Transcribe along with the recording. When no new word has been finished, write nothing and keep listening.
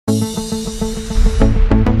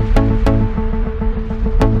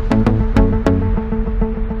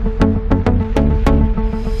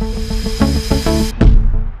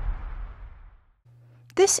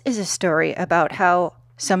This is a story about how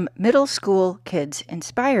some middle school kids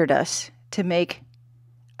inspired us to make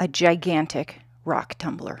a gigantic rock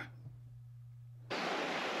tumbler.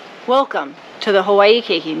 Welcome to the Hawaii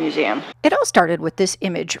Keiki Museum. It all started with this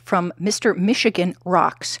image from Mr. Michigan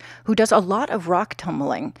Rocks, who does a lot of rock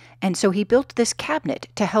tumbling, and so he built this cabinet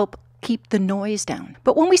to help keep the noise down.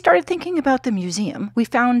 But when we started thinking about the museum, we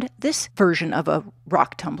found this version of a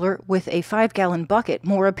rock tumbler with a 5-gallon bucket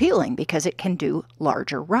more appealing because it can do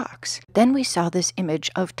larger rocks. Then we saw this image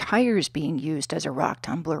of tires being used as a rock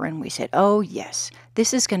tumbler, and we said, oh yes,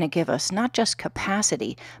 this is going to give us not just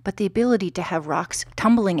capacity, but the ability to have rocks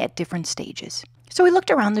tumbling at different stages. So we looked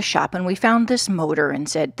around the shop and we found this motor and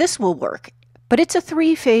said, this will work. But it's a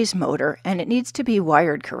 3-phase motor, and it needs to be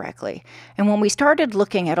wired correctly. And when we started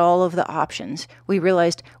looking at all of the options, we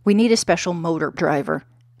realized we need a special motor driver.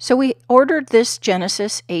 So we ordered this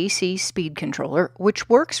Genesis AC speed controller, which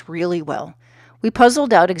works really well. We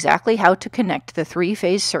puzzled out exactly how to connect the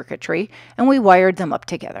 3-phase circuitry, and we wired them up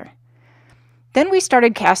together. Then we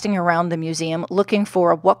started casting around the museum looking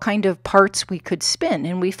for what kind of parts we could spin,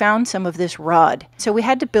 and we found some of this rod. So we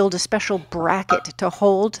had to build a special bracket to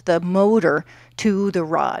hold the motor to the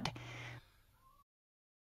rod.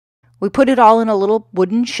 We put it all in a little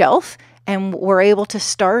wooden shelf and were able to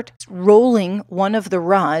start rolling one of the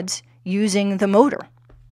rods using the motor.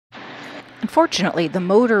 Unfortunately, the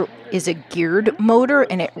motor is a geared motor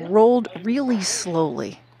and it rolled really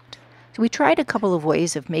slowly. So we tried a couple of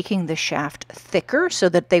ways of making the shaft thicker so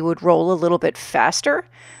that they would roll a little bit faster,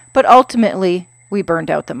 but ultimately we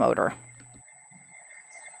burned out the motor.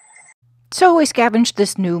 So we scavenged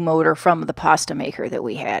this new motor from the pasta maker that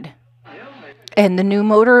we had. And the new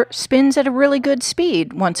motor spins at a really good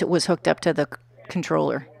speed once it was hooked up to the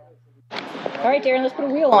controller. All right, Darren, let's put a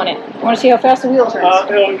wheel on it. I want to see how fast the wheel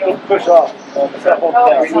turns. It'll push off.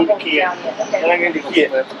 We need to key it. And I'm going to key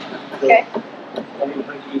it. Okay.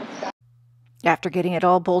 After getting it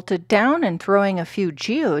all bolted down and throwing a few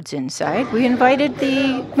geodes inside, we invited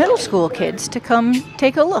the middle school kids to come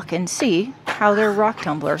take a look and see how their rock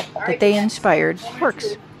tumbler that they inspired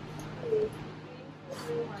works.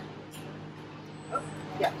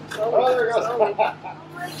 Oh, there it goes. Oh my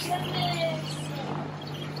goodness.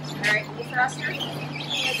 All right, you faster.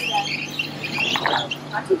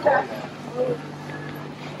 Not too fast.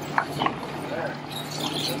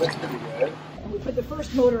 That's pretty good. We put the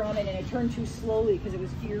first motor on it and it turned too slowly because it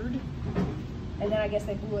was geared. And then I guess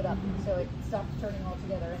they blew it up, so it stopped turning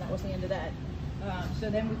altogether, and that was the end of that. So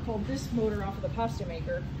then we pulled this motor off of the pasta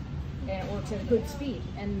maker, and it works at a good speed.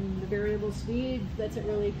 And the variable speed lets it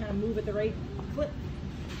really kind of move at the right clip.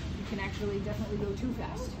 You can actually definitely go too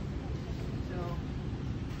fast. So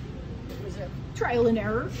it was a trial and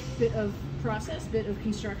error, bit of process, bit of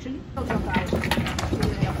construction. I'll jump out.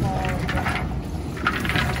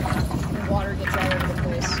 The water gets all over the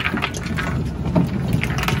place.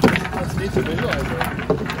 That's neat to visualize it.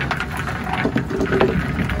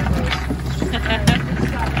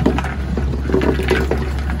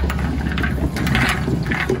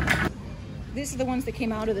 These are the ones that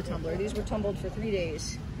came out of the tumbler. These were tumbled for 3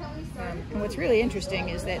 days. And what's really interesting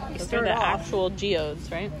is that you start off... actual geodes,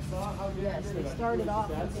 right? Yes, they started off...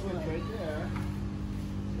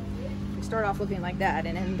 start off looking like that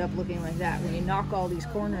and end up looking like that. When you knock all these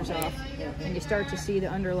corners off and you start to see the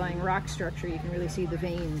underlying rock structure, you can really see the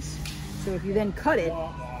veins. So if you then cut it,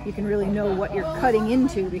 you can really know what you're cutting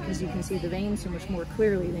into because you can see the veins so much more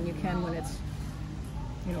clearly than you can when it's,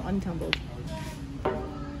 you know, untumbled.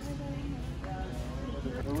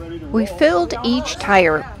 We filled each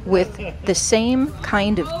tire with the same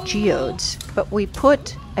kind of geodes, but we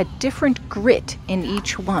put a different grit in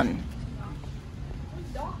each one.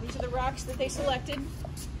 The rocks that they selected,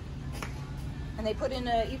 and they put in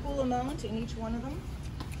an equal amount in each one of them.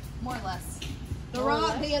 More or less. The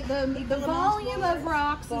volume of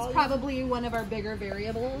rocks is probably one of our bigger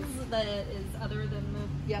variables that is other than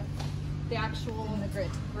the actual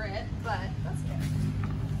grit, but that's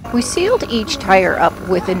good. We sealed each tire up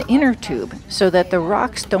with an inner tube so that the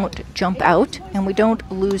rocks don't jump out and we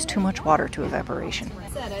don't lose too much water to evaporation. I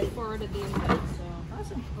said I forwarded the invite, so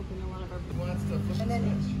awesome. Hoping a lot of our and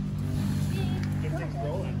then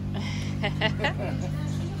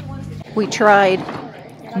we tried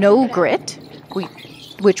no grit,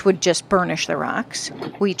 which would just burnish the rocks.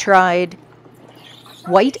 We tried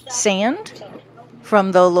white sand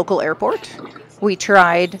from the local airport. We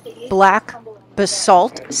tried black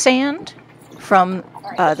basalt sand from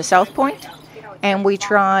the South Point. And we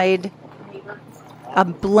tried a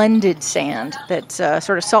blended sand that's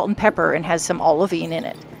sort of salt and pepper and has some olivine in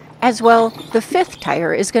it. As well, the 5th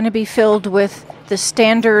tire is going to be filled with the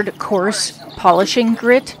standard coarse polishing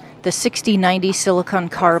grit, the 6090 silicon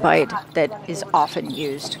carbide that is often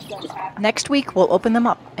used. Next week, we'll open them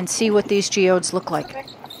up and see what these geodes look like.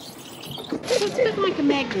 It's a bit like a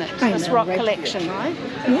magnet, this rock collection, right?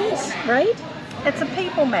 Yes, right? It's a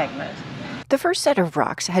people magnet. The first set of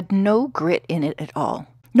rocks had no grit in it at all.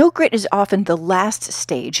 No grit is often the last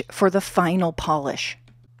stage for the final polish.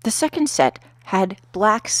 The second set had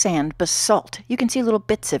black sand basalt. You can see little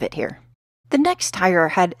bits of it here. The next tire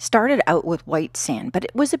had started out with white sand, but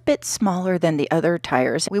it was a bit smaller than the other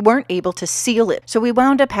tires. We weren't able to seal it, so we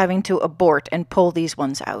wound up having to abort and pull these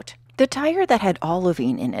ones out. The tire that had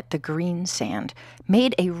olivine in it, the green sand,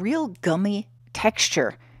 made a real gummy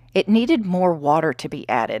texture. It needed more water to be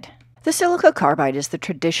added. The silica carbide is the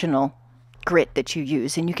traditional grit that you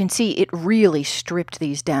use, and you can see it really stripped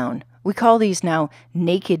these down. We call these now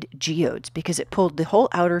naked geodes because it pulled the whole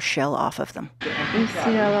outer shell off of them. You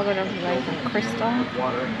see a little bit of like a crystal?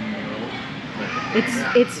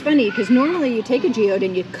 It's funny because normally you take a geode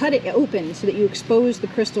and you cut it open so that you expose the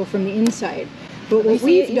crystal from the inside. But what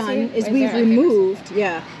we've done is we've removed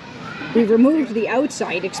the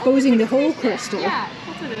outside, exposing the whole crystal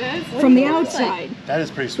from the outside. That is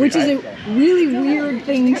pretty sweet. Which is a really weird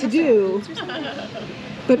thing to do,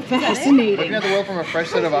 but fascinating. Looking at the world from a fresh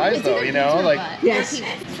set of eyes, though, you know, like. Yes.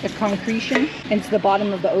 It's concretion, and it's the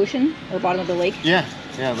bottom of the ocean or bottom of the lake. Yeah.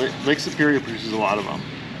 Lake Superior produces a lot of them.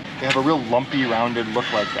 They have a real lumpy, rounded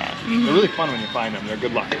look like that. They're really fun when you find them. They're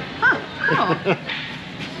good luck. Huh.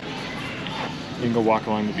 You can go walk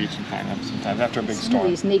along the beach and find them sometimes after a big Some storm. of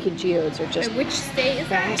these naked geodes are just Which state is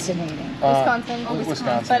that? fascinating. Wisconsin.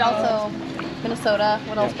 Wisconsin. But also Minnesota.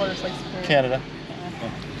 What else borders Lake Superior? Canada.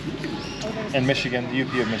 And Michigan, the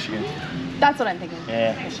UP of Michigan. That's what I'm thinking.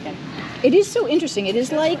 Yeah. Michigan. It is so interesting. It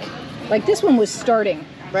is like this one was starting,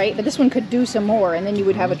 right? But this one could do some more, and then you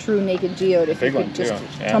would have a true naked geode if you Big could one, just too.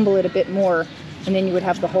 Yeah. tumble it a bit more, and then you would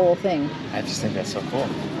have the whole thing. I just think that's so cool.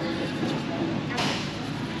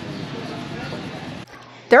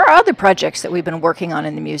 There are other projects that we've been working on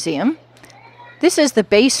in the museum. This is the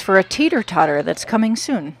base for a teeter-totter that's coming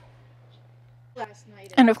soon.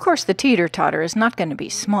 And of course the teeter-totter is not going to be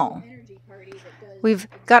small. We've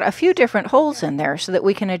got a few different holes in there so that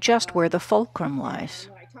we can adjust where the fulcrum lies.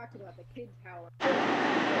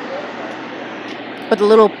 With a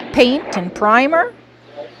little paint and primer,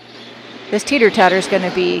 this teeter-totter is going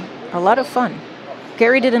to be a lot of fun.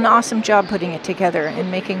 Gary did an awesome job putting it together and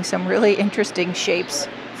making some really interesting shapes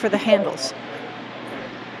for the handles.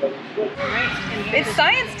 It's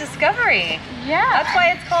science discovery. Yeah. That's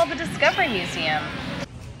why it's called the Discovery Museum.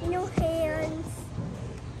 No hands.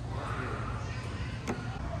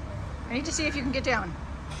 I need to see if you can get down.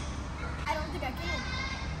 I don't think I can.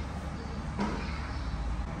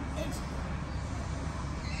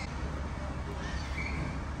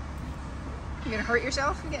 You gonna hurt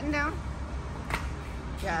yourself getting down?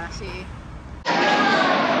 Yeah, see.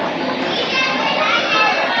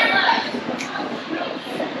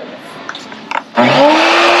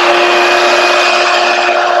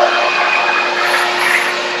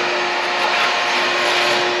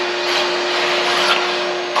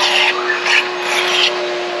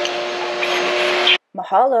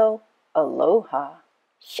 Mahalo, aloha.